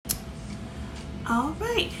All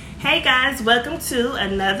right. Hey guys, welcome to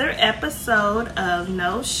another episode of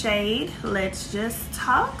No Shade, Let's Just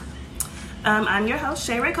Talk. I'm your host,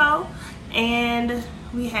 Shay Ray Cole, and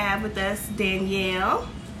we have with us Danielle.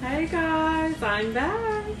 Hey guys, I'm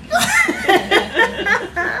back.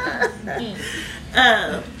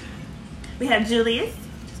 We have Julius.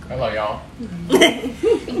 Hello, y'all.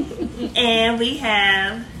 And we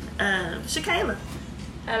have Shakayla.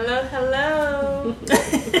 Hello.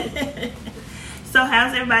 So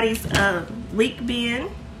how's everybody's week been?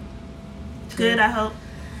 Good, I hope.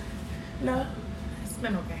 No, it's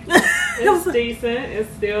been okay. It's decent.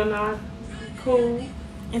 It's still not cool.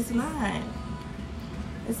 It's not.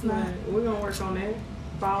 It's not. But we're gonna work on that.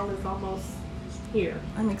 Fall is almost here.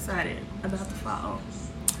 I'm excited about the fall.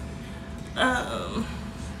 Let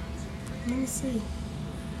me see.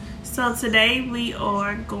 So today we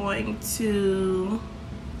are going to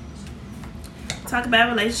talk about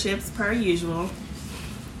relationships per usual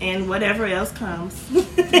and whatever else comes.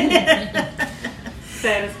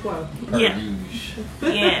 Status quo. Yeah.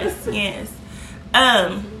 Yes.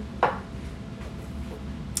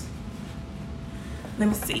 Let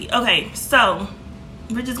me see. Okay, so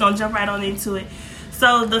we're just gonna jump right on into it.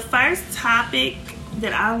 So the first topic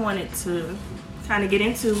that I wanted to kind of get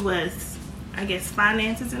into was, I guess,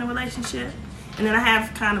 finances in a relationship, and then I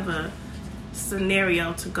have kind of a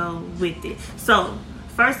scenario to go with it. So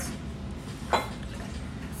first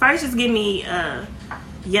just give me a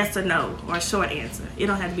yes or no, or a short answer. It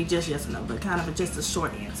don't have to be just yes or no, but kind of just a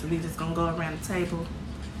short answer. We're just gonna go around the table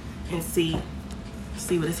and see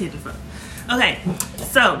what it's hitting for. Okay,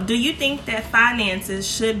 so do you think that finances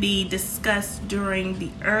should be discussed during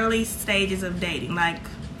the early stages of dating, like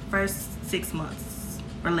first 6 months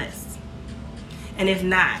or less? And if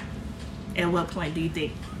not, at what point do you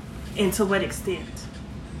think? And to what extent?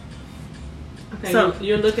 Okay, So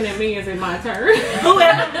you're looking at me. Is it my turn?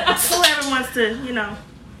 whoever wants to,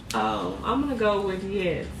 I'm gonna go with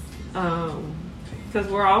yes, because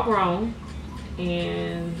we're all grown,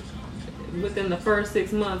 and within the first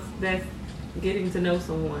 6 months, that's getting to know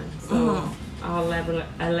someone. So I'll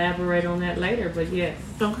elaborate on that later. But yes.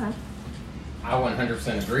 Okay. I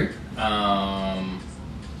 100% agree.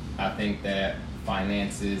 I think that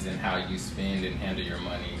finances and how you spend and handle your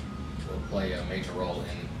money will play a major role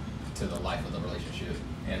into the life of the relationship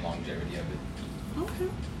and longevity of it. Okay.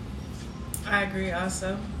 I agree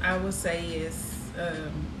also. I would say yes.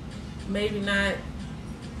 Maybe not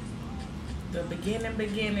the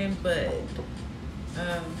beginning, but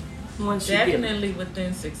Once you definitely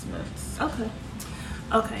within 6 months.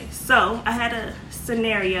 Okay. So I had a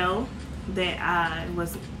scenario that I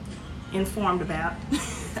was informed about.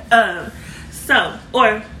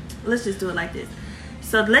 Or let's just do it like this.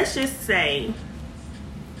 So let's just say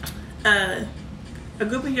a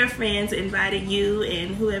group of your friends invited you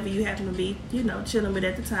and whoever you happen to be, chilling with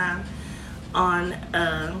at the time on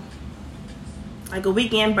like a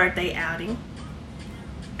weekend birthday outing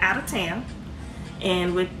out of town,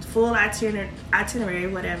 and with full itinerary,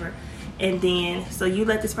 whatever. And then, so you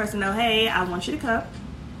let this person know, hey, I want you to come.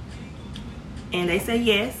 And they say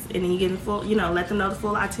yes, and then you get the full, let them know the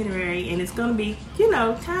full itinerary, and it's gonna be,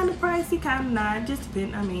 kind of pricey, kind of not, just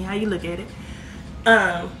depending, how you look at it.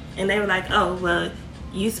 And they were like, oh, well,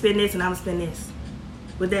 you spend this and I'm gonna spend this.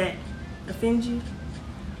 Would that offend you?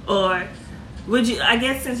 Or would you, I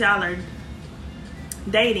guess since y'all are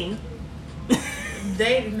dating.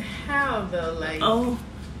 Dating how though? Like, Oh,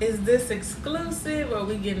 is this exclusive? Or are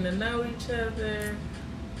we getting to know each other?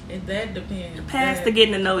 That depends. past the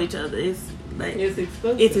getting to know each other, it's like, It's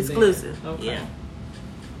exclusive. it's exclusive. Then. Okay. Yeah.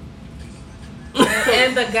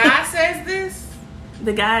 And the guy says this?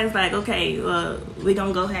 The guy's like, okay, we're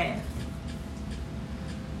gonna go half.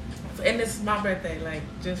 And this is my birthday, like,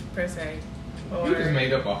 just per se. Or... You just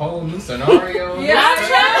made up a whole new scenario. Yeah, I'm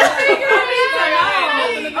trying to figure it out.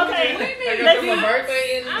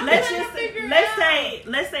 Let's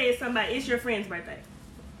say it's it's your friend's birthday,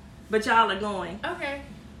 but y'all are going. Okay.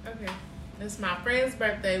 It's my friend's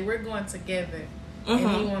birthday. We're going together. Mm-hmm.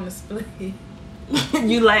 And you want to split.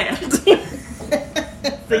 You laughed.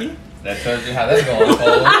 See? That tells you how that's going,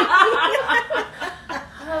 Cole.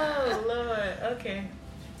 Oh, Lord. Okay.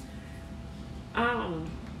 I'm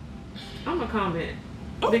gonna comment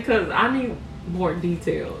because I need more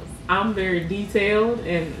details. I'm very detailed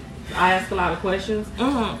and I ask a lot of questions.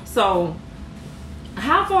 Mm-hmm. So,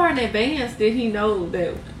 how far in advance did he know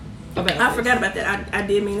that? I forgot about that. I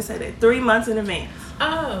did mean to say that. 3 months in advance.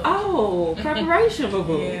 Oh. Preparation, boo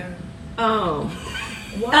boo. Yeah.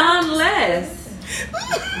 Unless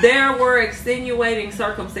there were extenuating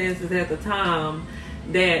circumstances at the time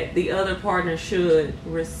that the other partner should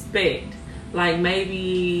respect. like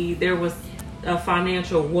maybe there was a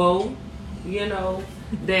financial woe, you know,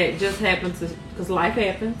 that just happened to, because life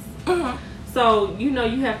happens. Mhm. So, you know,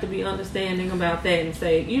 you have to be understanding about that and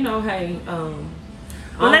say, you know, hey,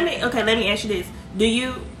 Well, let me ask you this: Do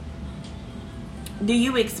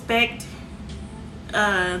you expect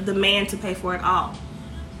the man to pay for it all?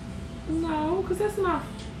 no, because that's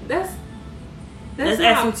That's not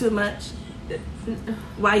asking too much.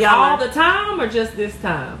 While y'all all are, the time or just this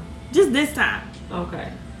time. just this time.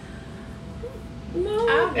 Okay.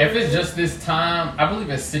 No. If it's just this time, I believe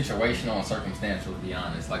it's situational and circumstantial, to be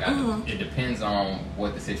honest. Like, it depends on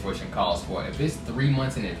what the situation calls for. If it's 3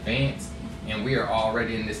 months in advance and we are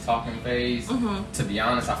already in this talking phase, to be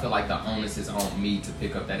honest, I feel like the onus is on me to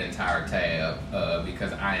pick up that entire tab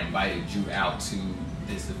because I invited you out to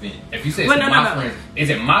this event. If you say it's my friends, is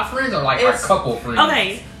it my friends or like our couple friends?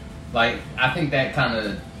 Okay. Like, I think that kind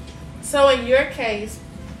of... So in your case,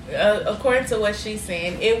 according to what she's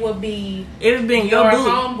saying, it would be It's been your your boo.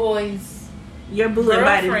 homeboy's Your boo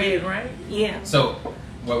invited girlfriend, you. right? Yeah. So,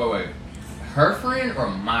 wait. Her friend or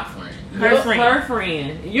my friend? Her friend. Her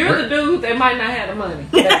friend. You're the dude that might not have the money.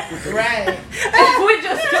 Basically. Right. We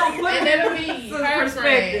just don't put And it it'll be in her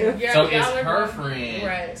perspective. friend. So it's Y'all are her both- friend's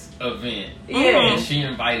Right. event. Yeah. And she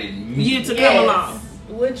invited me. You to Yes. come along.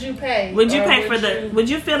 Would you pay? Would you Or pay for would the? you- Would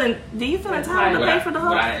you feel? Do you feel entitled to Would pay I, for the would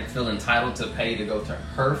whole? I feel entitled to pay to go to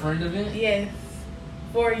her friend event? Yes.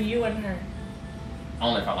 For you and her.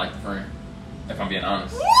 Only if I like the friend. If I'm being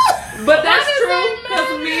honest. But that's does true that because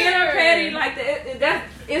men are matter? petty. Like that,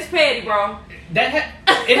 it's petty, bro.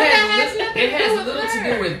 It has nothing little to to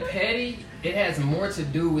do do with with petty. It has more to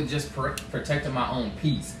do with just protecting my own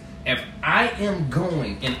peace. If I am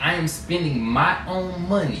going and I am spending my own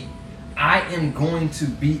money, I am going to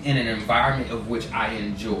be in an environment of which I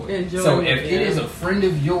enjoy. So if it is a friend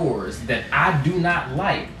of yours that I do not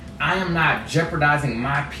like, I am not jeopardizing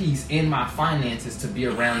my peace and my finances to be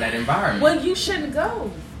around that environment. Well, you shouldn't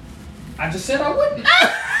go. I just said I wouldn't. I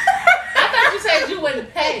thought you said you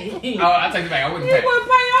wouldn't pay. Oh, I take it back. I wouldn't You pay. wouldn't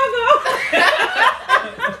pay, I'll go.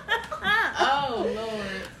 Oh,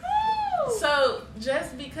 Lord. So,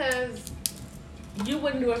 just because you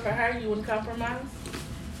wouldn't do it for her, you wouldn't compromise?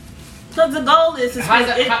 So the goal is to How's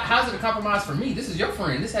spend. it, how's it a compromise for me? This is your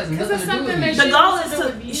friend. This has nothing it's to do with something me. that The goal wants is to do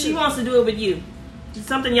with to. you. She wants to do it with you. It's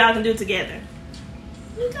something y'all can do together.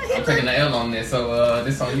 I'm taking the L on this, so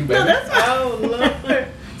this on you, baby. No, that's fine. Oh, Lord.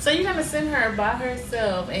 So you're going to send her by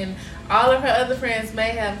herself, and all of her other friends may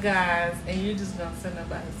have guys, and you're just going to send her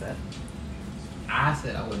by herself. I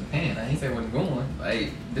said I wasn't paying. I ain't say I wasn't going.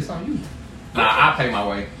 Hey, this on you. Nah, I pay my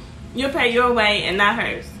way. You'll pay your way and not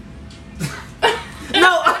hers.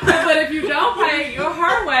 No. But if you don't pay your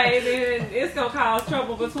her way, then it's gonna cause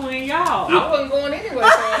trouble between y'all. I wasn't going anyway. So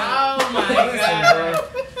Oh, my God.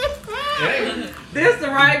 This the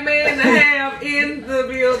right man to have in the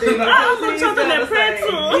building. I'm because he's something gonna that say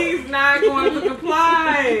pretzel. He's not going to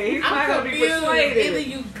comply. He's not I'm going to be confused. persuaded. Either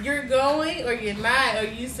you're going or you're not, or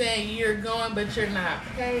you saying you're going but you're not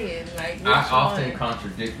paying. Like, which I often one?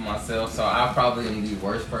 contradict myself, so I probably am the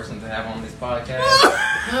worst person to have on this podcast.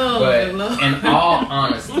 Oh, But Lord. in all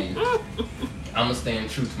honesty, I'm gonna stand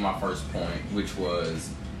true to my first point, which was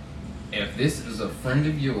if this is a friend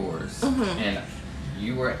of yours and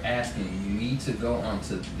you were asking me to go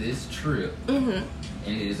onto this trip and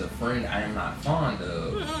it is a friend I am not fond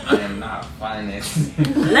of, I am not financing.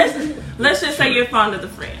 Let's just say you're fond of the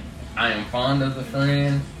friend. I am fond of the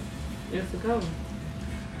friend. It's a go.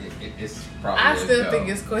 It's probably I a still go. think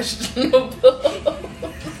it's questionable.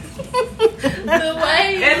 The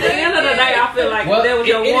way At the end of the day, I feel like Well, if that was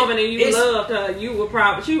your it- woman and you it's- loved her, she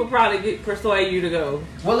would probably persuade you to go.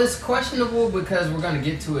 Well, it's questionable because we're gonna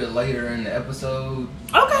get to it later in the episode.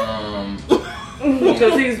 Okay.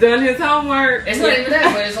 Because he's done his homework. It's not even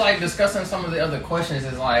that, but it's like discussing some of the other questions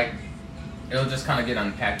is like it'll just kind of get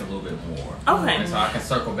unpacked a little bit more. Okay. And so I can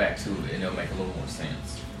circle back to it and it'll make a little more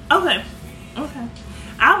sense. Okay.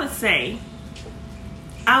 I would say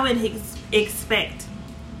I would expect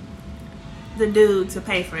the dude to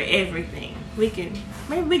pay for everything.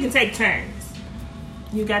 Maybe we can take turns.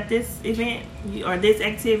 You got this event or this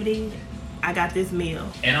activity. I got this meal.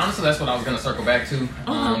 And honestly, that's what I was gonna circle back to.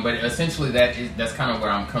 But essentially, that's kind of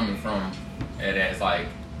where I'm coming from. It as like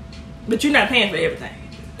But you're not paying for everything.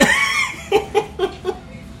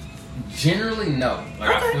 generally no. Like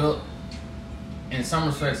Okay. I feel, in some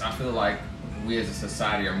respects, I feel like we as a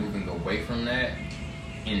society are moving away from that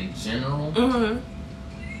in general.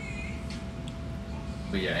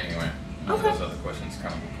 But yeah, anyway, none of Okay. those other questions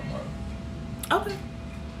kind of will come up. Okay.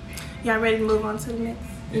 Y'all ready to move on to the next?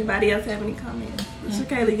 Anybody else have any comments? Mr.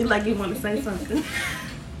 Kayla, you like you want to say something?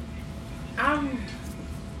 I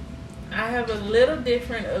have a little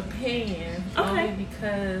different opinion, Okay. only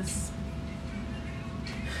because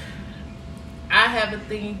I have a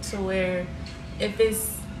thing to where if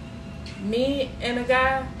it's me and a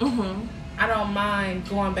guy, Mm-hmm. I don't mind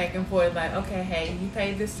going back and forth. Like, okay, hey, you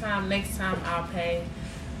pay this time, next time I'll pay.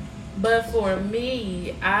 But for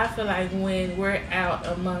me, I feel like when we're out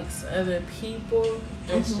amongst other people,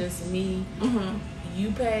 it's just me. Mm-hmm.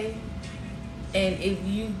 You pay. And if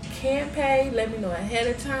you can't pay, let me know ahead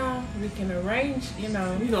of time. We can arrange, You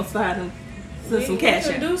gonna slide and send we some cash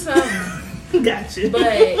can in. do something. Gotcha.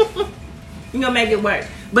 But you gonna make it work.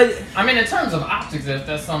 But I mean, in terms of optics, if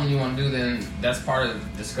that's something you want to do, then that's part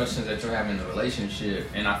of the discussions that you're having in the relationship.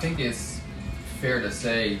 And I think it's fair to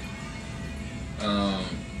say,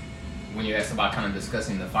 when you ask about kind of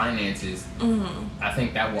discussing the finances, I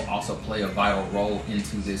think that will also play a vital role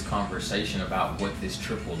into this conversation about what this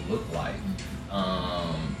trip will look like.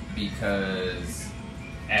 Because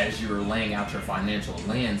as you're laying out your financial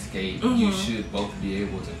landscape, you should both be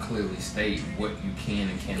able to clearly state what you can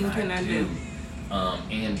and cannot do.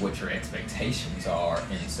 And what your expectations are.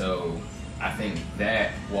 And so I think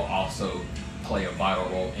that will also play a vital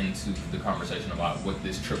role into the conversation about what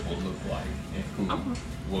this trip will look like and who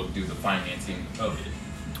will do the financing of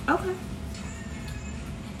it. okay.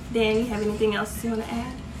 Dan, you have anything else you want to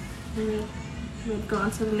add? We'll go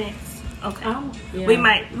on to the next. Okay. Yeah. We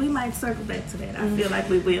might circle back to that. I feel like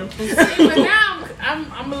we will. see, but now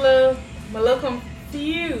I'm a little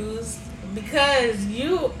confused because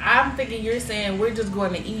I'm thinking you're saying we're just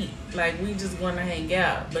going to eat, like we just going to hang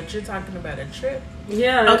out, but you're talking about a trip.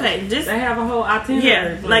 Yeah. Okay, just they have a whole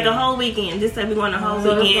itinerary. yeah, like a whole weekend. Just say we're going a whole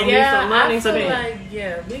So it's weekend. gonna be Yeah, some money I for feel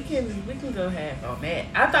that. like we can go half on that.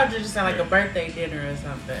 I thought you just sound like a birthday dinner or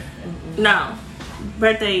something, No,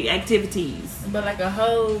 birthday activities. but like a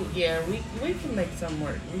whole we can make some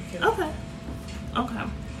work. We can. Okay.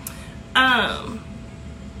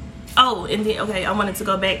 Oh, and then I wanted to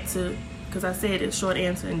go back to because I said a short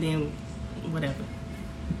answer and then whatever.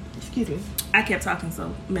 Excuse me. I kept talking,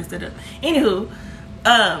 so messed it up. Anywho,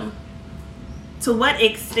 to what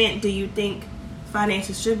extent do you think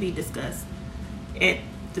finances should be discussed at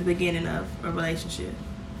the beginning of a relationship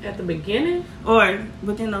At the beginning, or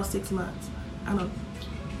within those 6 months? I don't.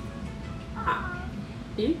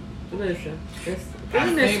 listen. I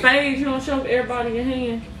In this think- stage, you don't show everybody your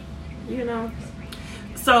hand.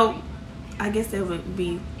 So, I guess that would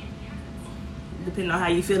be depending on how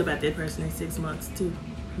you feel about that person in 6 months too.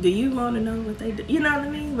 Do you want to know what they do? You know what I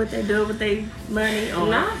mean? What they do with their money or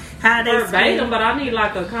Not how they verbatim, spend? but I need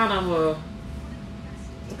like a kind of a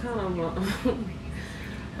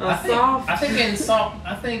soft.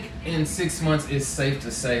 I think in 6 months it's safe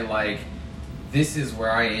to say like this is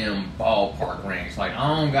where I am ballpark range. Like I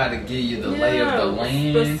don't got to give you the lay of the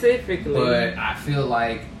land specifically, but I feel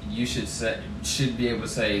like you should be able to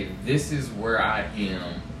say this is where I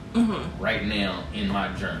am right now in my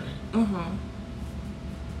journey.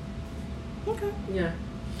 Okay. yeah.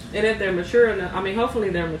 And if they're mature enough, I mean, hopefully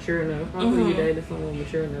they're mature enough. Hopefully you dated someone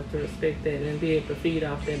mature enough to respect that and be able to feed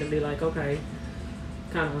off that and be like, okay,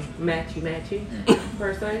 kind of matchy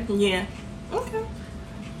per se. Yeah. Okay.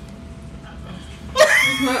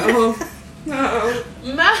 Uh-oh.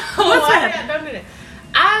 No, happening? don't do that.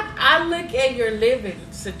 I look at your living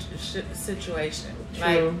situation. True.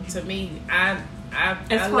 Like to me, I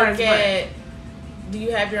As far look as at. Do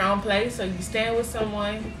you have your own place? Or you staying with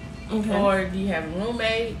someone? Okay. Or do you have a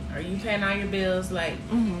roommate? Are you paying all your bills? Like,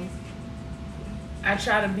 I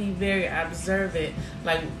try to be very observant.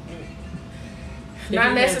 Like, you not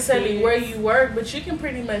have necessarily kids. where you work, but you can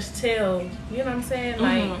pretty much tell. You know what I'm saying?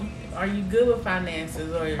 Like, are you good with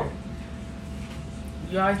finances? Or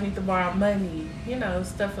you always need to borrow money? You know,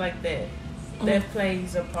 stuff like that. That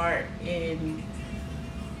plays a part in.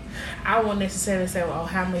 I won't necessarily say, "Well,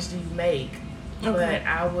 how much do you make?" Okay. But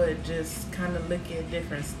I would just kind of look at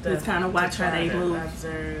different stuff. Just kinda watch to how try they to move.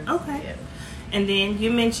 Observe. Okay. Yeah. And then you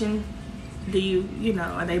mentioned,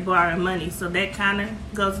 are they borrowing money? So that kind of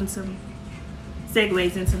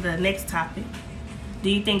segues into the next topic. Do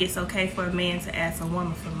you think it's okay for a man to ask a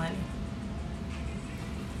woman for money?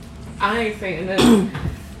 I ain't saying nothing,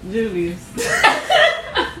 Julius.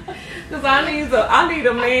 Cause I need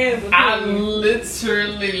a man's opinion. I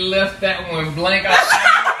literally left that one blank. I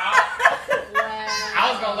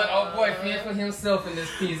was gonna let old boy fend for himself in this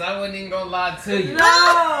piece. I wasn't even gonna lie to you.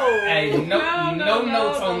 No. Hey, no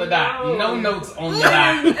notes on the dot. No notes on the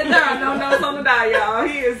dot. There are no notes on the dot, y'all.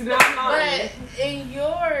 He is not lying. But in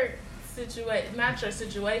your situation, not your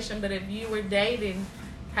situation, but if you were dating,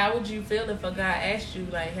 how would you feel if a guy asked you,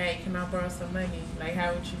 like, hey, can I borrow some money? Like,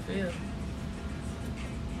 how would you feel?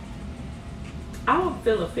 I would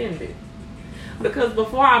feel offended. Because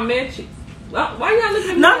before I met you, why y'all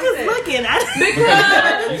looking at me No, like I'm just that? looking.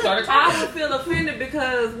 Because You started I talking. would feel offended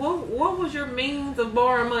because what was your means of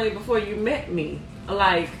borrowing money before you met me?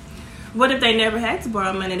 Like, What if they never had to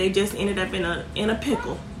borrow money? They just ended up in a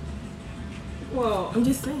pickle. well, I'm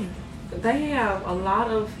just saying. they have a lot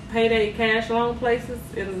of payday cash loan places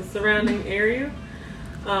in the surrounding area.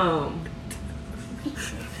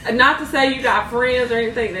 Not to say you got friends or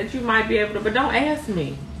anything that you might be able to, but don't ask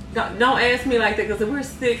me. Don't ask me like that because we're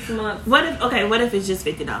 6 months. What if it's just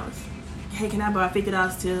 $50? Hey, can I borrow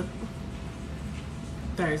 $50 till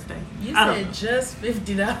Thursday? You I don't said know. just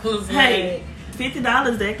 $50. Hey,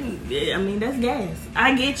 $50, that can, I mean, that's gas.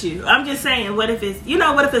 I get you. I'm just saying, what if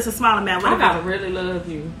it's a small amount? What I if gotta really love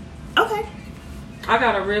you. okay. I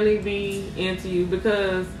gotta really be into you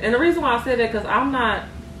because, and the reason why I said that because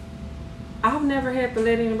I've never had to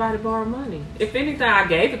let anybody borrow money. If anything, I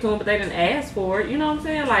gave it to them, but they didn't ask for it. You know what I'm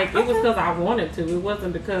saying? Like, it was Okay. because I wanted to. It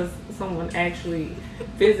wasn't because someone actually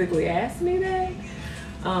physically asked me that.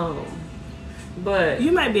 But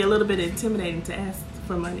You might be a little bit intimidating to ask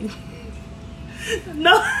for money.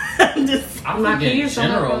 No, I'm just. I My think in kids don't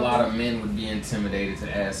general, a know. lot of men would be intimidated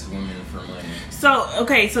to ask women for money. So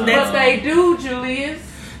okay, so but that's they do, Julius.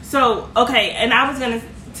 so okay, and I was gonna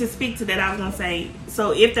to speak to that. I was gonna say, so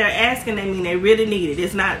if they're asking, they mean they really need it.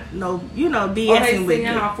 It's not no, BSing Or they with seeing you.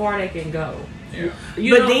 how far they can go. Yeah.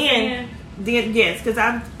 You know But what I'm saying? then yes, because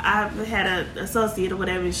I've had an associate or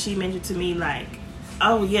whatever. And she mentioned to me like,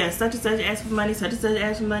 oh yeah, such and such asked for money, such and such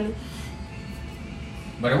asked for money.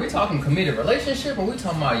 But are we talking committed relationship or are we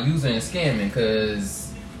talking about using and scamming?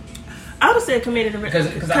 Because I would have said committed.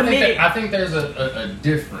 I think there's a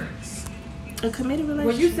difference. A committed When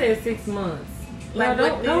relationship. you said 6 months, Like,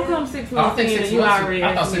 like what don't then? come 6 I months think in 6 and you months. already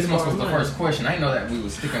I thought asking 6 me months for was the money. first question. I didn't know that we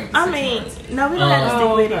was sticking with the I 6 mean, months. no, we don't have to stick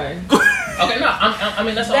Oh, with okay. it. Okay, no, I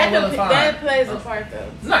mean that's all well and fine. That plays a part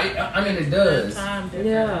though. No, I mean it does. Time difference.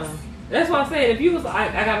 Yeah. That's why I said if you was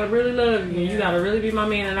I gotta really love you, you gotta really be my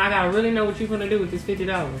man, and I gotta really know what you're gonna do with this $50.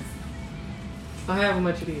 Or however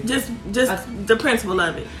much it is. Just the principle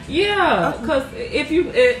of it. Yeah, because if you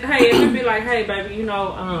be like, hey baby, you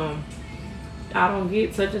know, I don't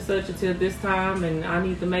get such and such until this time, and I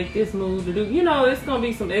need to make this move to do. You know, it's gonna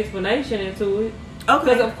be some explanation into it. Because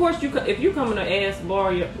Okay. of course, if you coming to ask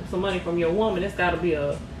borrow some money from your woman, it's got to be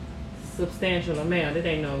a substantial amount. It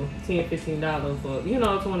ain't no $10, $15 or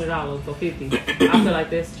 $20 or $50. I feel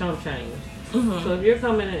like that's chump change. Mm-hmm. So if you're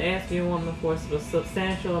coming and asking your woman for a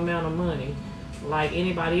substantial amount of money, like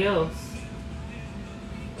anybody else,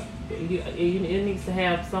 it needs to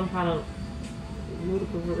have some kind of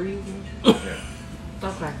ludicrous reason.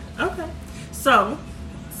 Okay. Okay. So,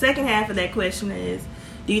 second half of that question is,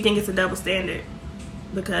 do you think it's a double standard?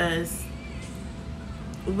 Because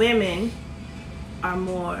women are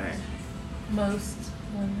more Most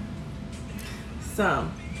women.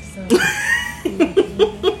 some. So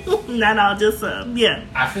Not all, just some. Yeah.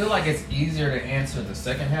 I feel like it's easier to answer the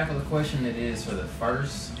second half of the question than it is for the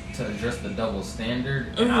first to address the double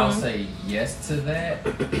standard. And I'll say yes to that.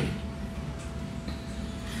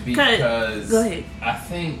 Because Go ahead. I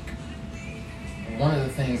think one of the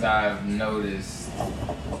things I've noticed,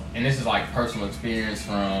 and this is like personal experience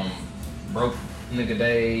from broke nigga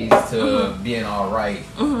days to being alright,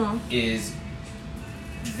 is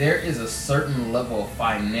there is a certain level of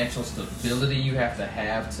financial stability you have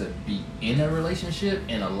to be in a relationship,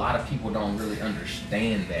 and a lot of people don't really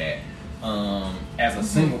understand that. As a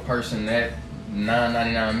single person, that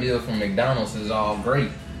 $9.99 meal from McDonald's is all great.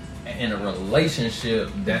 In a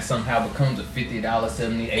relationship, that somehow becomes a $50,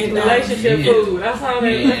 $70, $80 Relationship meal. food. That's how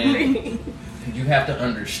they And you have to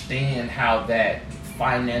understand how that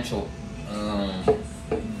financial,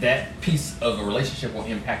 that piece of a relationship will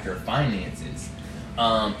impact your finances.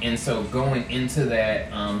 And so going into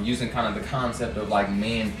that, using kind of the concept of like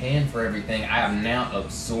man paying for everything, I have now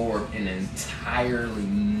absorbed an entirely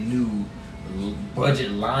new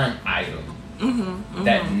budget line item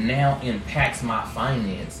that now impacts my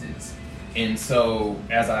finances. And so,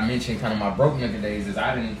 as I mentioned, kind of my broke nigga days is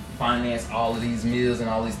I didn't finance all of these meals and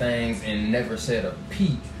all these things and never said a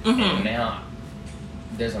peep. And now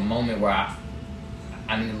there's a moment where I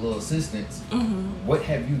need a little assistance. What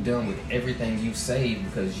have you done with everything you saved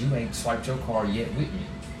because you ain't swiped your card yet with me?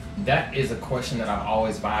 That is a question that I've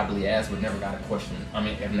always viably asked but never got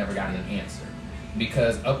have never gotten an answer.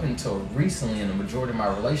 Because up until recently, in the majority of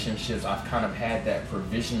my relationships, I've kind of had that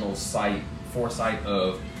provisional foresight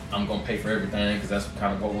of I'm going to pay for everything because that's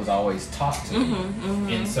kind of what was always taught to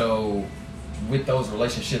me. And so with those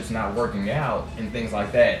relationships not working out and things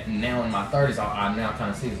like that, now in my 30s, I now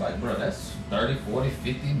kind of see it's like, bro, that's 30, 40,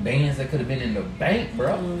 50 bands that could have been in the bank,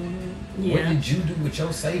 bro. Yeah. What did you do with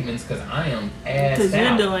your savings? Because I am assed Because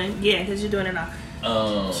out. you're doing it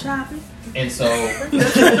all. Shopping. And so That's what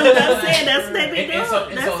I'm saying. That's what they be doing. and so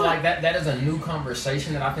That's what- like that is a new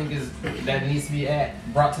conversation that I think that needs to be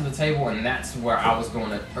brought to the table, and that's where I was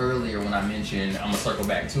going earlier when I mentioned, I'm gonna circle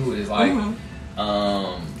back to it, is like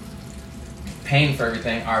paying for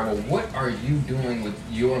everything. All right, well, what are you doing with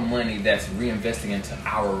your money that's reinvesting into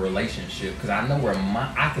our relationship? Because I know where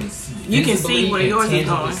I can see, you can see where yours is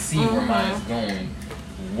tangibly going. see where mine is going.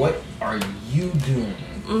 What are you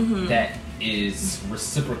doing that is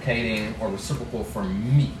reciprocating or reciprocal for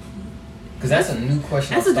me? Because that's a new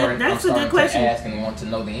question. I'm starting good to question. ask and want to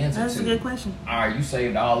know the answer to. That's a good question. All right, you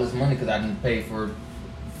saved all this money because I didn't pay for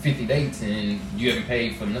 50 dates and you haven't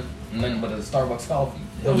paid for nothing but a Starbucks coffee.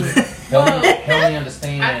 Help me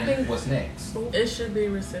understand I think what's next. It should be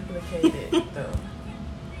reciprocated though.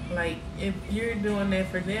 Like if you're doing that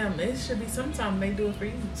for them, it should be sometime they do it for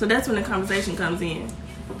you. So that's when the conversation comes in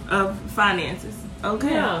of finances.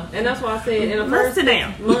 Okay. Yeah, and that's why I said in the Let's first sit 6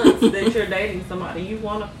 down. months that you're dating somebody, you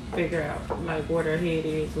want to figure out like where their head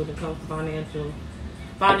is when it comes to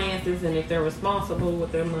finances, and if they're responsible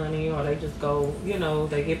with their money, or they just go,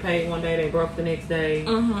 they get paid one day, they broke the next day,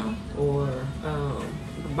 or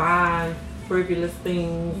buy frivolous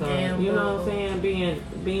things, or, you know what I'm saying,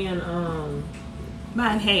 being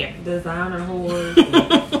buying hair, designer whores.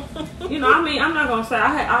 And, I mean, I'm not gonna say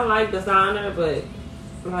I like designer, but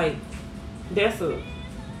like that's I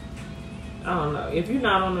don't know, if you're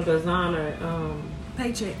not on a designer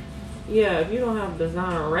paycheck. Yeah, if you don't have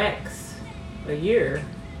designer racks a year,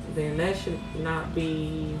 then that should not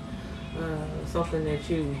be something that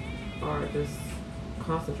you are just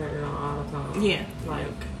concentrated on all the time. Yeah. Like,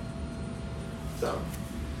 so.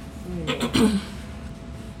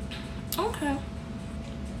 Okay.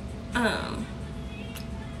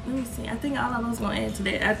 Let me see. I think all of us gonna add to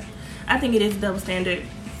that. I think it is double standard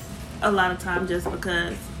a lot of times, just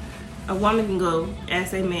because a woman can go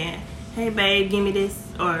ask a man, "Hey babe, give me this,"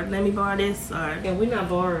 or "Let me borrow this," or And we're not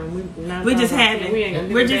borrowing. we just having.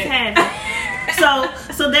 We're just having.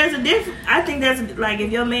 So there's a difference. I think there's like,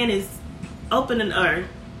 if your man is opening, or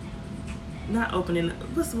not opening,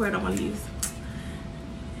 what's the word I want to use?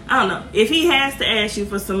 I don't know. If he has to ask you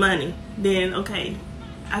for some money, then okay,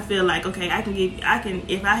 I feel like okay, I can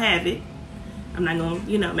if I have it, I'm not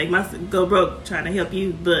gonna make myself go broke trying to help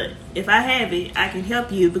you. But if I have it, I can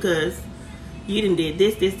help you because you done did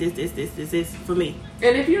this for me.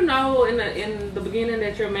 And if you know in the beginning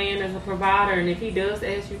that your man is a provider, and if he does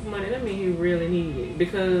ask you for money, that means he really need it.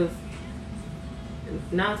 Because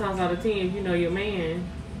 9 times out of 10, if you know your man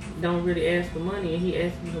don't really ask for money and he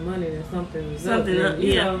asks you for money, then something's up. And,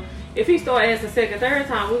 you know, if he start asking second, third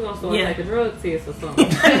time, we're gonna start taking drug tests or something.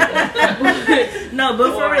 No,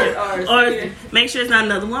 but for real, or make sure it's not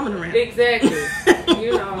another woman around. Exactly.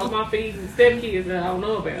 My feeding stepkids that I don't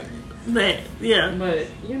know about. But yeah. But if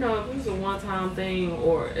it's a one-time thing,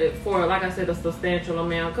 or for, like I said, a substantial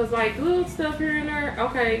amount, because like little stuff here and there,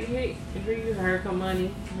 okay, if you use haircut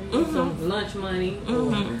money, some lunch money,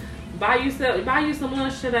 or buy you some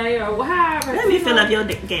lunch today, or however. Let me fill up your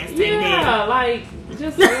gas tank. Yeah, like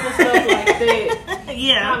just little stuff like that.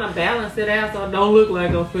 Yeah. Kind of balance it out so it don't look like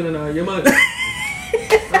I'm spending all your money.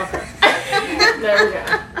 Okay.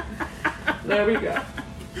 There we go.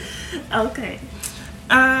 Okay.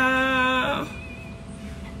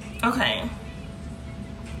 Okay.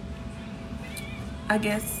 I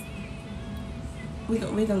guess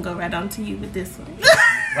we're gonna go right on to you with this one.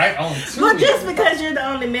 Right on to Well, me. just because you're the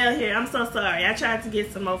only male here, I'm so sorry. I tried to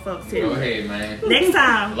get some more folks here. Go ahead, man. Next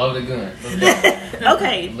time. Load the gun.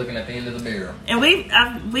 Okay. Looking at the end of the barrel. And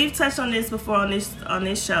we've touched on this before on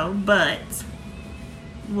this show, but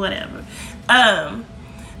whatever.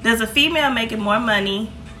 Does a female making more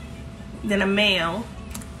money than a male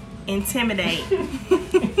intimidate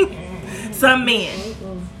some men?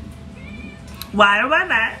 Why or why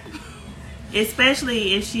not?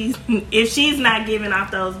 Especially if she's not giving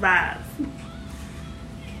off those vibes.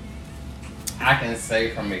 I can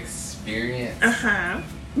say from experience,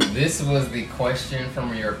 this was the question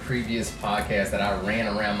from your previous podcast that I ran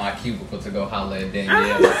around my cubicle to go holler at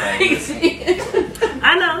Danielle.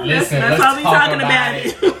 I know. Listen, that's why we talking about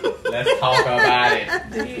it. Let's talk about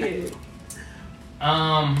it.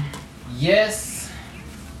 Yes,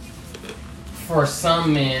 for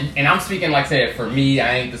some men, and I'm speaking like I said, for me,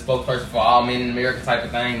 I ain't the spokesperson for all men in America type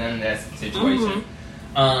of thing, none of that situation.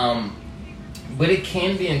 But it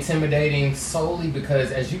can be intimidating solely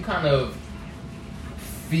because as you kind of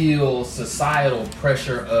feel societal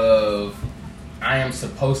pressure of I am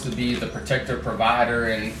supposed to be the protector, provider,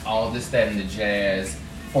 and all this, that, and the jazz.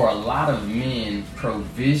 For a lot of men,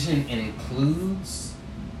 provision includes,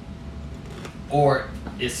 or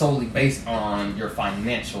is solely based on your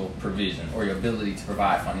financial provision or your ability to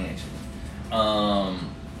provide financially.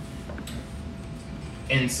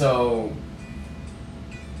 And so,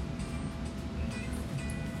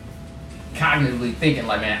 cognitively thinking,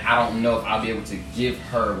 like, man, I don't know if I'll be able to give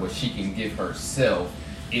her what she can give herself.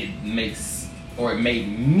 It made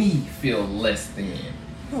me feel less than.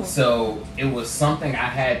 So it was something I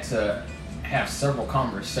had to have several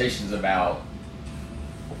conversations about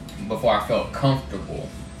before I felt comfortable.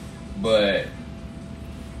 But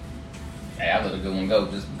hey, I let a good one go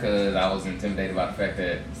just because I was intimidated by the fact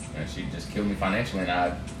that she just killed me financially, and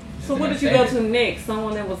I. So what did you go to next?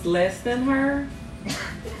 Someone that was less than her?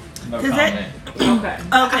 No comment.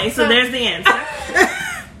 Okay, so there's the answer.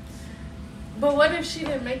 But what if she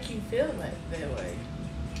didn't make you feel like that way?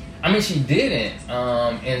 I mean, she didn't,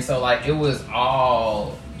 and so like it was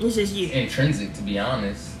all it's just you intrinsic, to be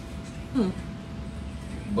honest.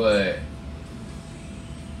 But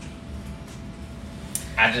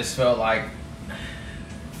I just felt like,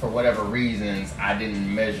 for whatever reasons, I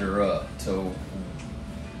didn't measure up to.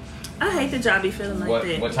 I hate that y'all be feeling like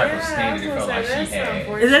that. What type of standard it felt like she had?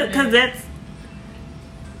 Is it because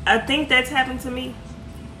I think that's happened to me.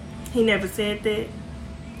 He never said that,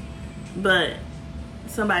 but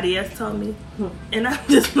somebody else told me, and I'm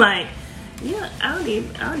just like, yeah, I don't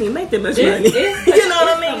even make that much money. You know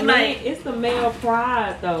what I mean? Like, it's the male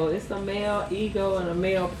pride, though. It's the male ego and the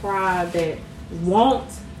male pride that won't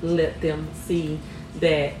let them see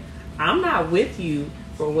that I'm not with you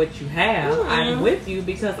for what you have. I'm with you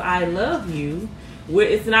because I love you.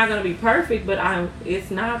 It's not going to be perfect, but it's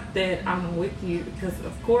not that I'm with you because,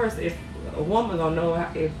 of course, if a woman gonna know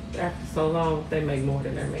if after so long they make more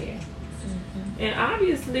than their man. And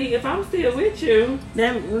obviously, if I'm still with you,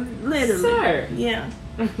 then literally, sir, yeah,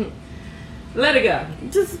 let it go.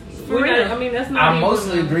 Just for real. I mean, that's not. I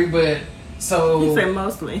mostly agree, but so he said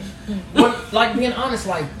mostly. But like being honest,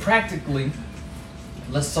 like practically,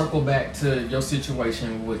 let's circle back to your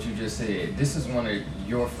situation. What you just said. This is one of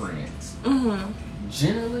your friends.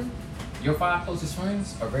 Generally, your 5 closest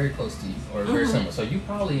friends are very close to you or very similar. So you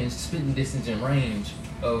probably in spitting distance and range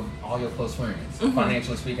of all your close friends.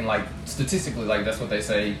 Financially speaking, like statistically, like that's what they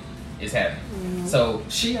say is happening. So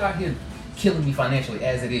she out here killing me financially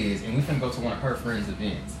as it is, and we finna go to one of her friends'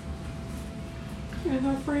 events. And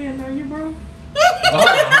her friend, are you broke?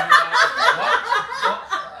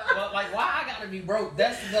 Like, why I gotta be broke?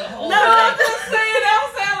 That's the whole No, I'm just saying,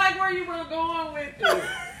 don't sound like where you were going with it.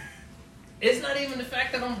 It's not even the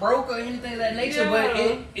fact that I'm broke or anything of that nature, but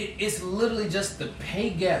it's literally just the pay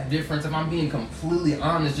gap difference. If I'm being completely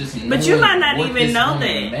honest, just but you might not even know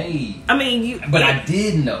that. Made. I mean, but I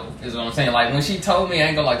did know. Is what I'm saying. Like when she told me, I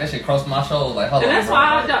ain't go like that shit crossed my shoulder. Like, hold on. And that's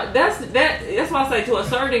why that's why I say to a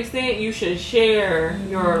certain extent you should share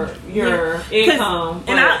your income.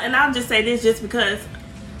 And I'll just say this just because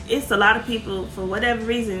it's a lot of people for whatever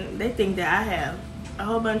reason they think that I have a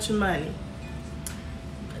whole bunch of money.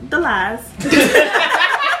 The lies.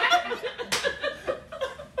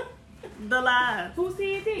 The lies. Who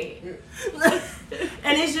said that?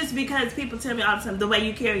 And it's just because people tell me all the time the way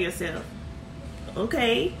you carry yourself.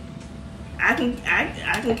 Okay, I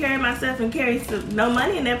can carry myself and carry no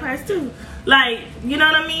money in that purse too. Like, you know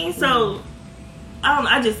what I mean? So I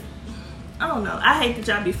don't know. I hate that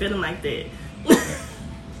y'all be feeling like that.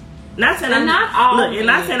 Not saying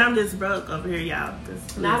I'm just broke over here, y'all.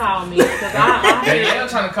 Not all me, because Danielle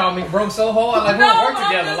trying to call me broke so hard, like we don't work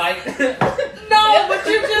together, like. No, but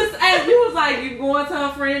you just, as you was like, you going to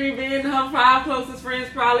her friend event, her 5 closest friends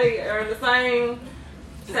probably are the same.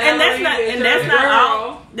 And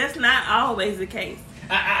that's not always the case.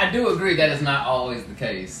 I do agree that is not always the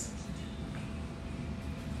case.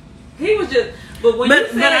 He was just, but when you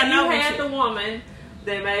said you had the woman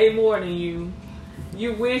that made more than you.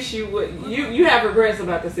 You wish you would. You have regrets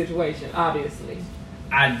about the situation, obviously.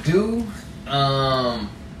 I do.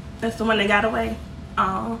 That's the one that got away.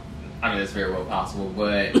 Oh. I mean, that's very well possible,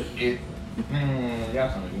 but it. Man, y'all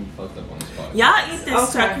trying to get me fucked up on this part. Y'all eat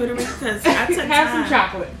this charcuterie because I took have some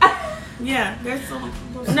chocolate. Yeah, there's some.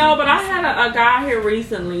 No, but I had a guy here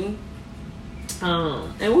recently,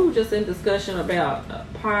 and we were just in discussion about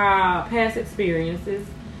past experiences,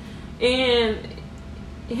 and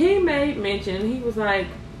he made mention, he was like,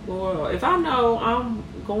 well, if I know I'm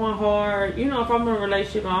going hard, if I'm in a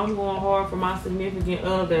relationship and I'm going hard for my significant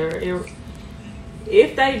other,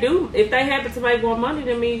 if they happen to make more money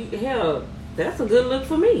than me, hell, that's a good look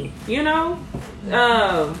for me,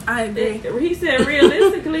 I agree. He said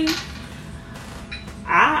realistically,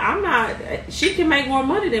 she can make more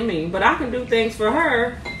money than me, but I can do things for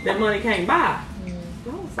her that money can't buy. I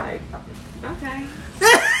was like, okay.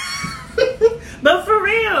 But for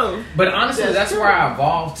real. But honestly, that's where I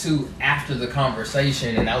evolved to after the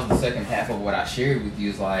conversation, and that was the second half of what I shared with you.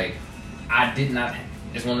 Is like, I did not.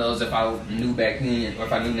 It's one of those, if I knew back then, or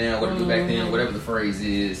if I knew now what I knew back then, whatever the phrase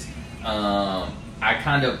is. I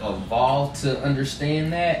kind of evolved to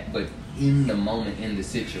understand that, but in the moment, in the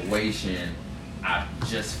situation, I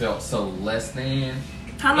just felt so less than.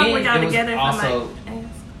 How long were y'all it was together? Also,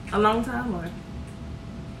 a long time, or?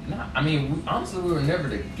 Nah, I mean, honestly, we were never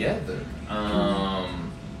together. Y'all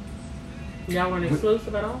weren't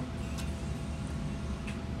exclusive at all?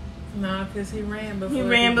 No, because he ran before. He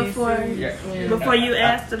ran get before. serious. Yeah. Before you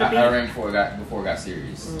asked her to be. I ran before it got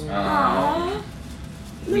serious. Aww.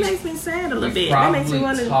 That makes me sad a little We bit. That makes me probably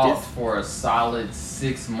want to talked just. for a solid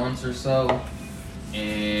 6 months or so,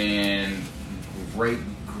 and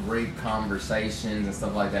great conversations and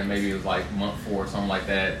stuff like that. Maybe it was like month 4 or something like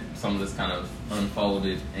that. Some of this kind of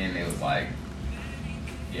unfolded, and it was like,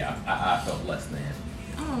 yeah, I felt less than.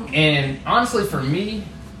 Oh. And honestly, for me,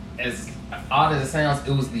 as odd as it sounds,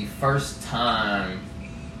 it was the first time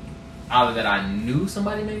either that I knew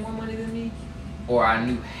somebody made more money than me, or I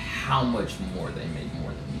knew how much more they made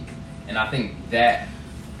more than me. And I think that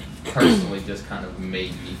personally just kind of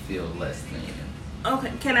made me feel less than.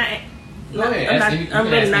 Okay, can I? Go ahead. I'm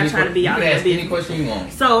really not trying to be out there. You there. can ask any question you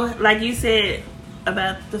want. So, like you said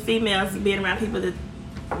about the females being around people that,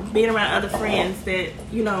 being around other friends that,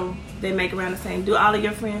 you know, they make around the same. Do all of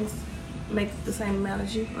your friends make the same amount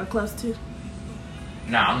as you, or close to?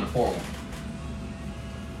 Nah, I'm the poor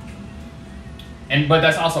one. But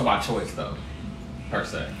that's also by choice, though, per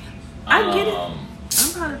se. I get it. I'm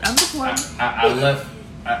the poor one.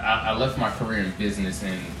 I left my career in business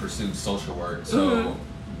and pursued social work. So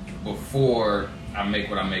before I make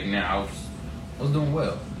what I make now, I was doing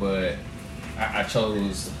well, but I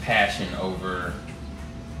chose passion over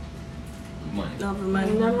money. Over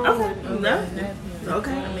money. Okay.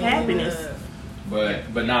 Okay. Happiness.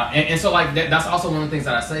 But not, and so like that's also one of the things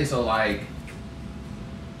that I say. So like,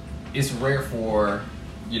 it's rare for,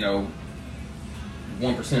 you know,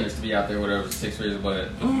 1%ers to be out there, whatever, 6 figures.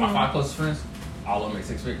 But my 5 closest friends, all of them make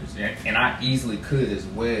 6 figures, and I easily could as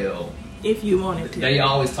well. If you wanted to. They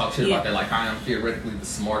always talk shit about that, like I am theoretically the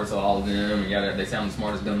smartest of all of them, and yada. They sound the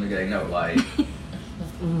smartest dumb nigga they know. Like,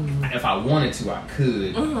 if I wanted to, I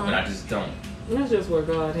could, but I just don't. That's just where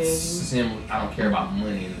God has you. I don't care about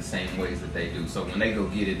money in the same ways that they do. So when they go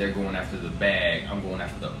get it, they're going after the bag. I'm going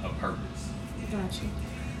after a purpose. Gotcha.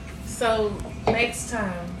 So next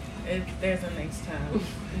time, if there's a next time,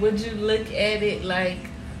 would you look at it like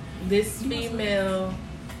this female?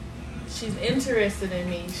 She's interested in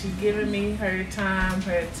me. She's giving me her time,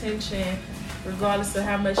 her attention, regardless of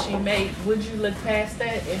how much she make. Would you look past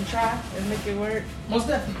that and try and make it work? Most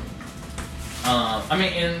definitely. I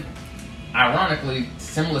mean, and ironically,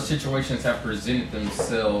 similar situations have presented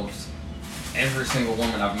themselves every single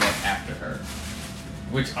woman I've met after her,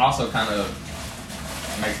 which also kind of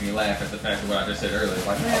makes me laugh at the fact of what I just said earlier.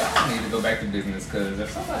 Like, man, I need to go back to business because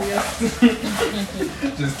if somebody else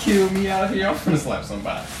just kill me out here, I'm gonna slap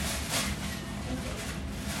somebody.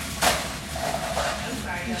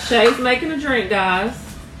 Shay's making a drink, guys.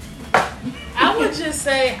 I would just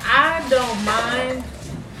say I don't mind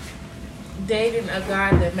dating a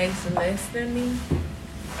guy that makes less than me.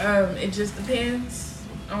 It just depends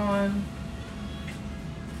on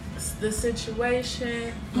the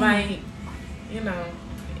situation. Like, you know,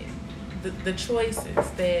 the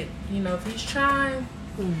choices that, you know, if he's trying,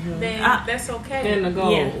 then that's okay. And the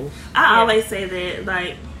goals. Yeah. I always say that,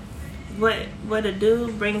 like, what a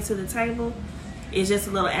dude brings to the table is just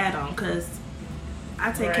a little add-on, because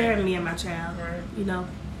I take care of me and my child. Right. You know,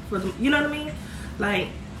 you know what I mean? Like,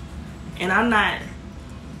 and I'm not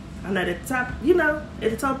at the top, you know,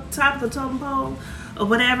 at the top of the totem pole or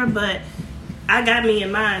whatever, but I got me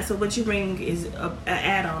in mind. So what you bring is an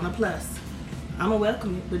add-on, a plus. I'm gonna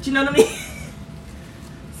welcome it, but you know what I mean?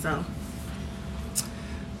 So,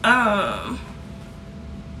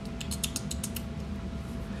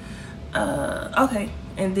 okay,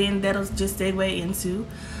 and then that'll just segue into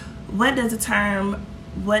what does the term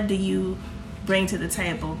 "what do you bring to the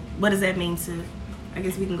table"? What does that mean to? I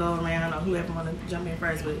guess we can go around, or whoever want to jump in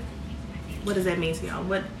first. But what does that mean to y'all?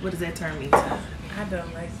 What does that term mean to? I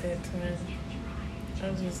don't like that term. I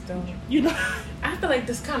just don't. You know, I feel like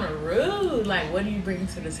this kind of rude. Like, what do you bring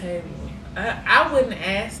to the table? I wouldn't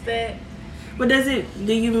ask that. but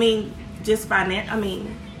do you mean just finance? I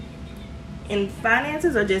mean, in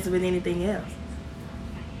finances, or just with anything else?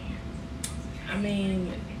 I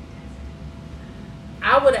mean,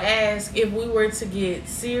 I would ask if we were to get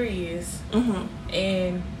serious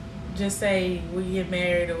and just say we get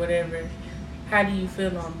married or whatever, how do you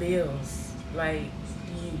feel on bills? Like,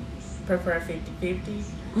 you prefer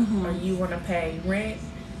 50-50 or you want to pay rent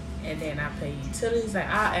and then I pay utilities? Like,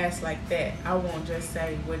 I'll ask like that. I won't just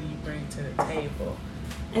say, what do you bring to the table?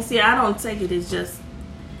 And see, I don't take it as just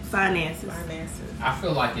finances. I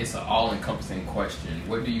feel like it's an all-encompassing question.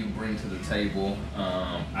 What do you bring to the table?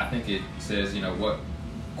 I think it says, what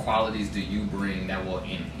qualities do you bring that will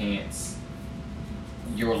enhance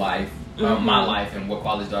your life, my life, and what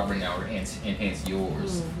qualities do I bring that will enhance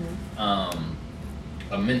yours?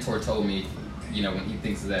 A mentor told me, when he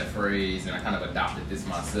thinks of that phrase, and I kind of adopted this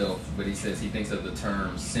myself, but he says he thinks of the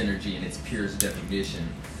term synergy in its purest definition.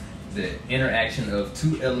 The interaction of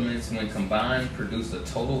two elements when combined produce a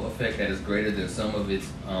total effect that is greater than some of its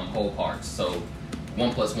whole parts. So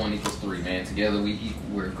 1 + 1 = 3, man. Together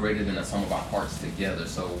we're greater than the sum of our parts together.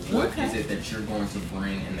 So what is it that you're going to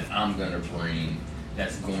bring and that I'm going to bring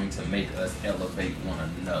that's going to make us elevate one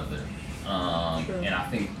another? And I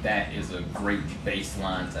think that is a great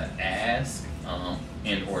baseline to ask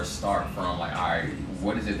and or start from. Like, all right,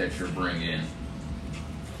 what is it that you're bringing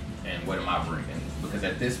and what am I bringing? Because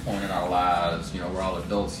at this point in our lives, we're all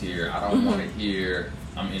adults here. I don't want to hear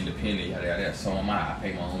I'm independent, yada yada. So am I. I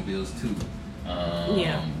pay my own bills too.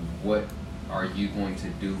 What are you going to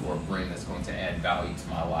do or bring that's going to add value to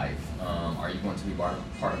my life? Are you going to be part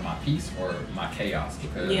of my peace or my chaos?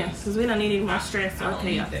 Because we don't need any more stress or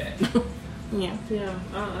chaos. That. I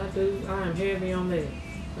do. I am heavy on that.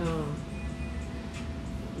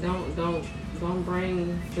 Don't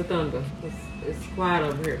bring the thunder. It's quiet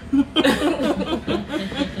over here.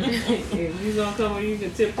 If you gonna come, you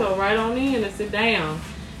can tiptoe right on in and sit down.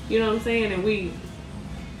 You know what I'm saying? And we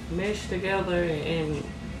mesh together and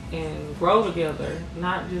grow together,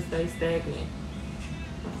 not just stay stagnant.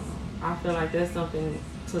 I feel like that's something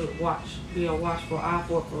to be a watchful eye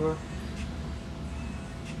for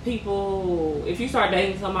people. If you start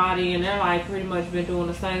dating somebody and they're like pretty much been doing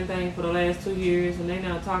the same thing for the last 2 years and they're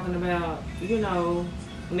not talking about,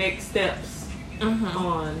 next steps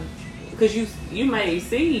on, because you may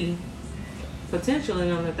see potential in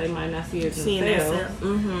them that they might not see it themselves.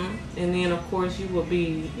 And then of course you will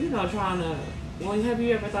be, trying to, well, have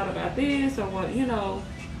you ever thought about this or what, and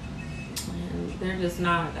they're just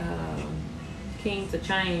not keen to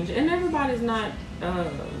change, and everybody's not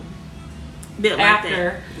built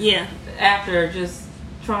after like after just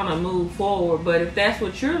trying to move forward. But if that's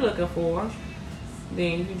what you're looking for,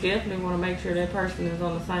 then you definitely want to make sure that person is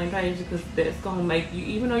on the same page, because that's gonna make you,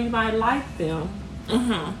 even though you might like them,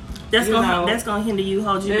 that's gonna hinder you,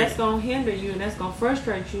 hold you that's back. Gonna hinder you, and that's gonna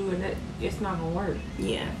frustrate you, and it's not gonna work.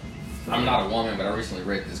 I'm not a woman, but I recently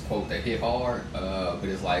read this quote that hit hard. But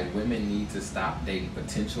it's like, women need to stop dating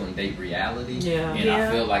potential and date reality. I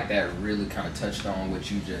feel like that really kind of touched on what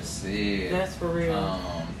you just said. That's for real.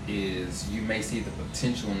 Is you may see the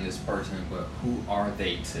potential in this person, but who are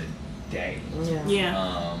they today?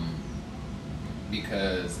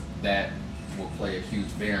 Because that will play a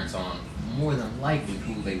huge bearance on more than likely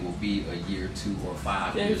who they will be a year, 2 or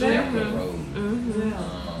 5 years down the road.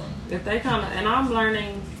 If they kind of, and I'm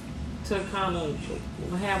learning to kind of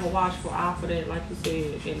have a watchful eye for that, like you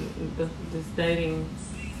said, in this dating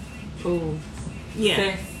pool.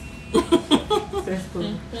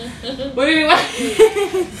 Cesspool. But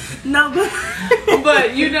anyway, no, but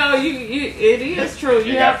it is true.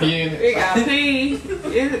 You have to. It got pee.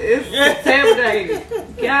 It's intimidating.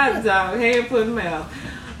 God, dog, hand, foot, and mouth.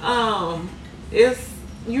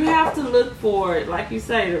 You have to look for it, like you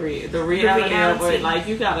say, the reality of it. Like,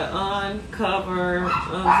 you gotta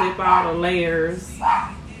unzip all the layers.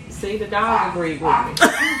 See, the dog agreed with me.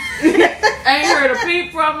 Ain't heard a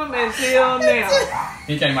peep from him until now.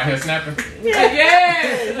 He came out here snapping.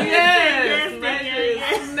 Yes,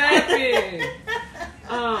 snapping.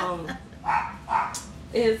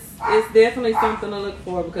 It's definitely something to look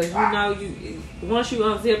for, because you once you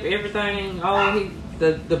unzip everything,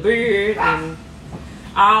 the beard and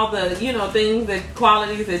all the things, that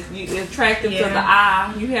qualities that you attractive to the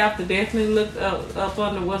eye, you have to definitely look up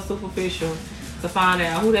under what's superficial to find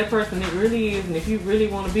out who that person really is, and if you really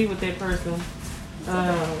want to be with that person.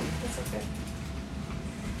 That's okay.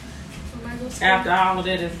 After all of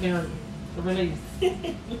that has been released.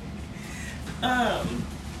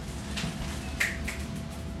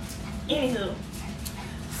 Anywho,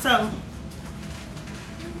 so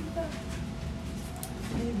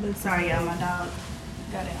sorry, y'all, my dog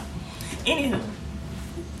got out. Anywho,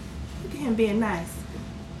 look at him being nice.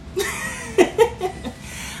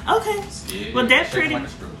 Okay, well that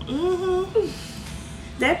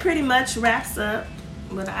pretty much wraps up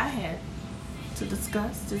what I had to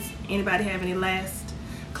discuss. Does anybody have any last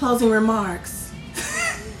closing remarks?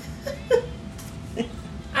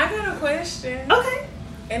 I got a question. Okay.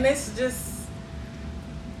 And it's just,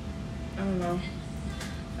 I don't know.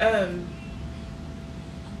 I don't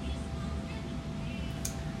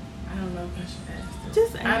know if I should ask this.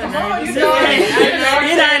 Just I don't Come know. on, you Just know ask. it. You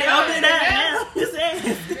already opened it up now. Just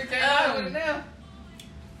ask. You can't lie with it now.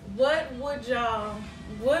 What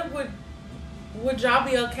would y'all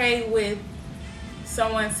be okay with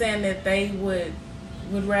someone saying that they would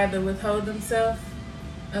rather withhold themselves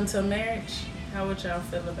until marriage? How would y'all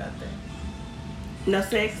feel about that? No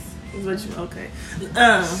sex? Is what you okay.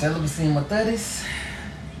 Celibacy in my 30s.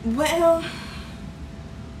 Well,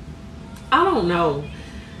 I don't know.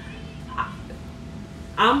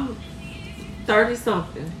 I'm 30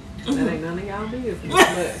 something. That ain't none of y'all business.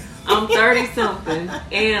 But I'm 30 something,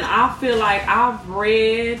 and I feel like I've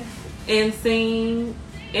read and seen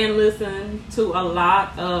and listened to a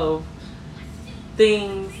lot of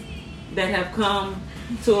things that have come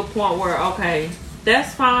to a point where, okay,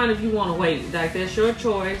 that's fine if you want to wait. Like, that's your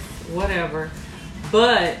choice, whatever.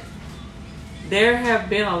 But there have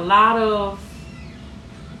been a lot of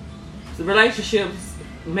relationships,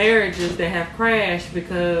 marriages that have crashed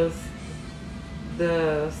because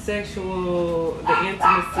the sexual, the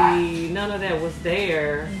intimacy, none of that was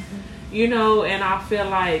there. You know, and I feel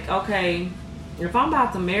like, okay, if I'm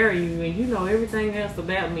about to marry you and you know everything else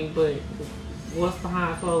about me, but what's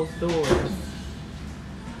behind closed doors?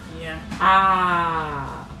 Yeah.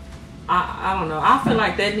 I don't know. I feel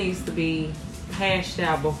like that needs to be hashed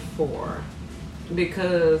out before,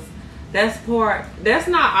 because that's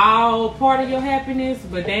not all part of your happiness,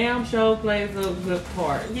 but damn sure plays a good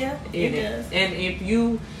part. yeah, In it does. And if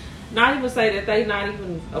you not even say that they not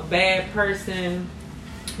even a bad person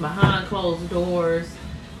behind closed doors,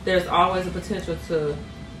 there's always a potential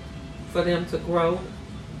for them to grow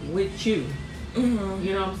with you. Mm-hmm.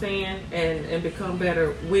 You know what I'm saying? And become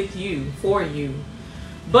better with you, for you.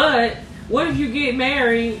 But what if you get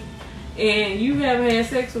married and you haven't had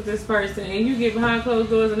sex with this person and you get behind closed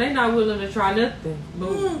doors and they're not willing to try nothing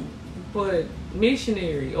but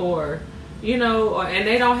missionary, or, you know, and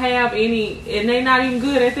they don't have any, and they're not even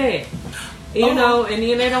good at that. You know, and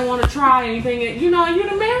then they don't want to try anything. You know, you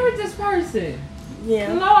done married this person.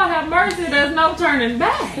 Yeah. Lord have mercy, there's no turning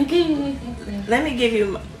back. Let me give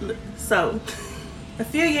you. So, a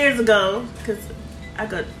few years ago, because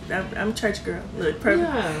I'm a church girl. Look, perfect.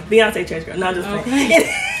 Yeah. Beyonce church girl. No, just Okay.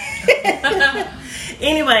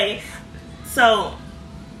 Anyway, so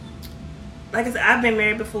like I said, I've been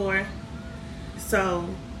married before, so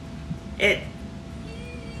anywho,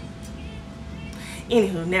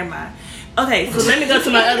 never mind. Okay, so let me go to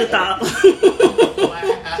my other thought.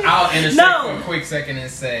 I'll intersect No. for a quick second and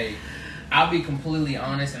say, I'll be completely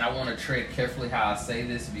honest, and I want to tread carefully how I say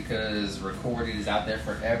this because recorded is out there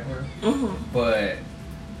forever. Mm-hmm. But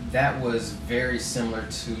that was very similar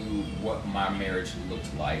to what my marriage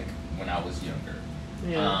looked like when I was younger.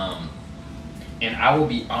 Yeah. And I will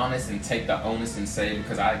be honest and take the onus and say,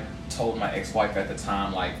 because I told my ex-wife at the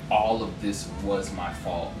time, like, all of this was my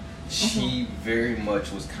fault. She very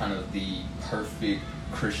much was kind of the perfect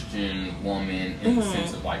Christian woman in the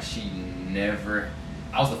sense of, like,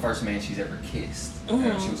 I was the first man she's ever kissed. She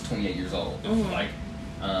was 28 years old. Like,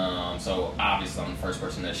 so obviously I'm the first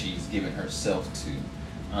person that she's given herself to.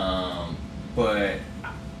 But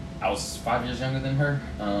I was 5 years younger than her.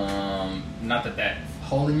 Not that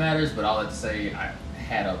wholly matters, but all that to say, I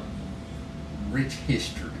had a rich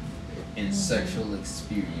history in sexual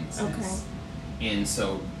experiences. Okay. And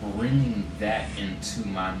so bringing that into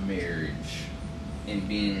my marriage and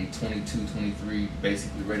being 22, 23,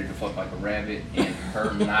 basically ready to fuck like a rabbit, and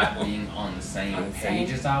her not being on the same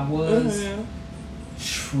page as I was,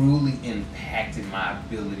 truly impacted my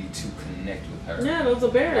ability to connect with her. Yeah, there was a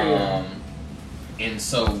barrier. And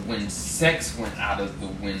so when sex went out of the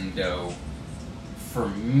window, for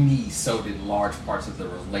me, so did large parts of the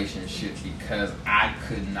relationship, because I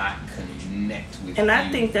could not connect with you. And I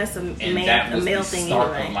think that's a And male that was the thing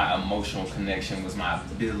start anyway. of my emotional connection, was my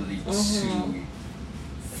ability to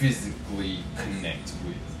physically connect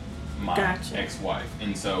with my ex-wife.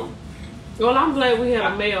 And so Well, I'm glad we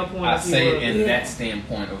have a male point I of view. say it in Yeah. that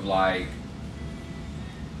standpoint of, like,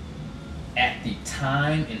 at the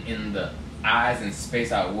time and in the eyes and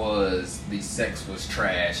space I was, the sex was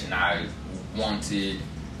trash, and I wanted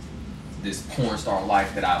this porn star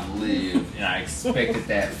life that I've lived, and I expected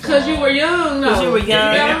that because you were young. Because you were young.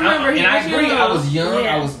 I remember. And I agree. Young. I was young.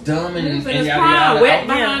 Yeah. I was dumb, and Wet yada.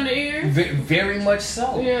 behind the ears. Very much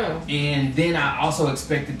so. Yeah. And then I also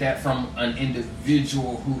expected that from an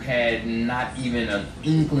individual who had not even an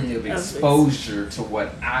inkling of exposure to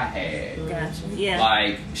what I had. Gotcha. Yeah.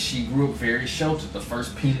 Like, she grew up very sheltered. The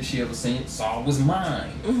first penis she ever saw was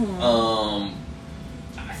mine. Mm-hmm.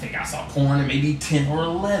 I think I saw porn at maybe 10 or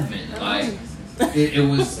 11. Like, it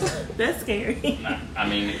was. That's scary. I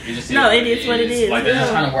mean, it just No, it is what it is. Like, that's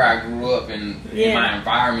just Yeah. kind of where I grew up in Yeah. my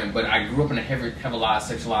environment. But I grew up in a heavily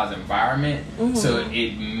sexualized environment, so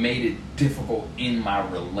it made it difficult in my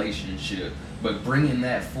relationship. But bringing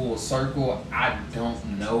that full circle, I don't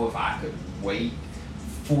know if I could wait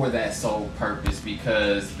for that sole purpose,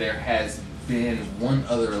 because there has been one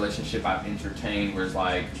other relationship I've entertained where it's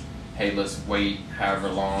like, hey, let's wait however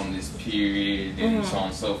long this period and so on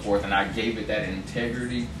and so forth, and I gave it that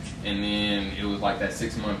integrity, and then it was like that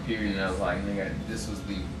 6-month period, and I was like, nigga, this was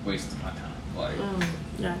the waste of my time. Like,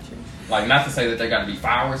 Gotcha. like, not to say that they got to be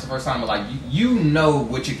fireworks the first time, but like, you know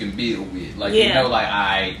what you can build with. Like, you know,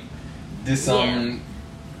 like, this something,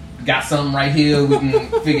 got something right here, we can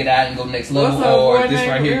figure it out and go next level. What's up, or boy, this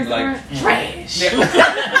right here, like, trash.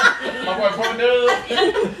 My boy Portdub.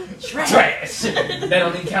 Trash. That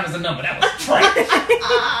don't even count as a number. That was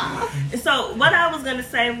trash. So what I was gonna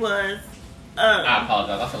say was, I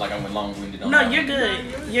apologize. I feel like I went long-winded on no, that you're one.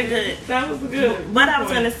 good. You're good. That was good. What I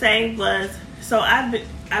was gonna say was, so I've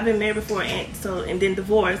been married before, and then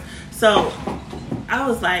divorced. So I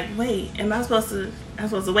was like, wait, am I supposed to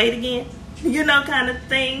wait again? You know, kind of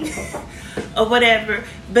thing, or whatever.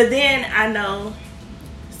 But then I know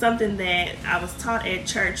something that I was taught at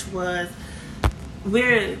church was,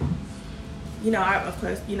 we're, you know, of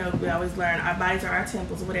course, you know, we always learn our bodies are our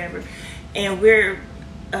temples or whatever, and we're,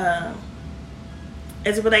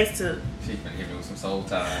 as it relates to. She's been hitting me with some soul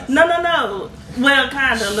ties. No. Well,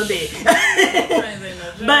 kind of a little bit,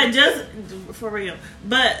 but just for real.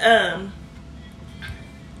 But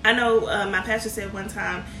I know my pastor said one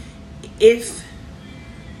time, if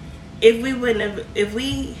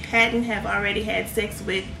we hadn't have already had sex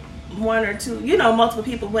with one or two, you know, multiple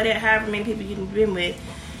people, whatever, however many people you've been with,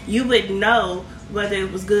 you would know whether it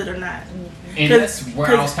was good or not. And that's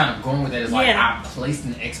where I was kind of going with it. Is like, I placed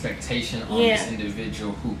an expectation on this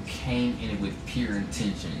individual who came in with pure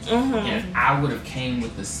intentions. And if I would have came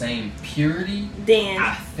with the same purity, then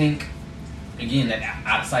I think, again, that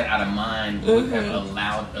out of sight, out of mind would have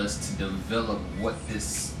allowed us to develop what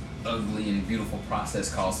this ugly and beautiful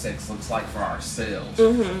process called sex looks like for ourselves.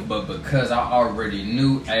 But because I already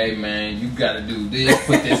knew, hey man, you gotta do this,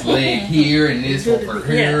 put this leg here and this over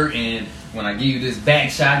here, and when I give you this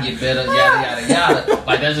back shot, you better yada yada yada.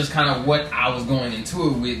 Like, that's just kind of what I was going into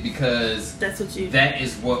it with, because that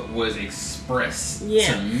is what was expressed to me.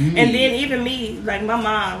 And then even me, like my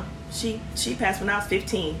mom, she passed when I was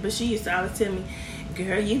 15, but she used to always tell me,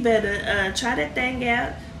 girl, you better try that thing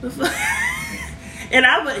out before. And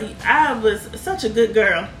I was such a good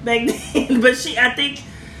girl back then, but I think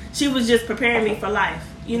she was just preparing me for life.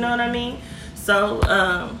 You know what I mean? So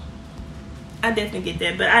I definitely get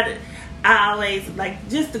that. But I always, like,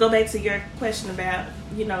 just to go back to your question about,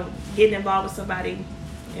 you know, getting involved with somebody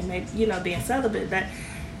and maybe, you know, being celibate, that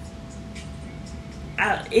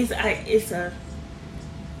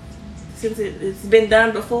since it's been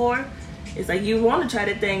done before, it's like you want to try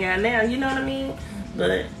that thing out now. You know what I mean?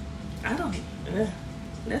 But I don't.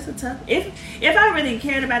 That's a tough. If I really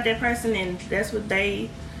cared about that person and that's what they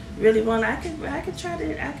really want, I could try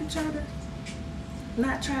to. I could try to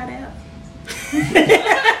not try it out.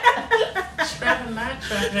 Try to not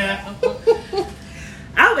try it out.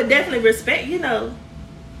 I would definitely respect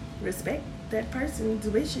that person's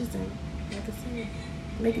wishes and, like I said,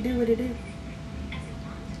 make it do what it do.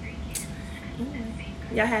 Anyway,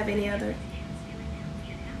 y'all have any other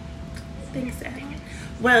things to add on?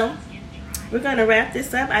 Well, we're going to wrap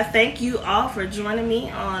this up. I thank you all for joining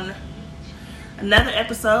me on another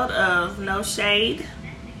episode of No Shade,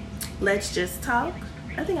 Let's Just Talk.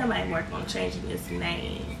 I think I might work on changing this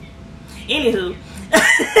name. Anywho.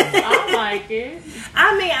 I like it.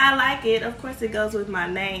 I mean, I like it. Of course, it goes with my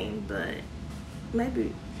name, but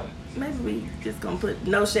maybe we just going to put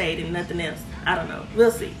No Shade and nothing else. I don't know.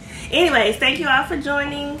 We'll see. Anyways, thank you all for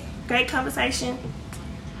joining. Great conversation.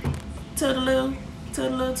 Toodaloo.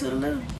 Toodaloo, toodaloo.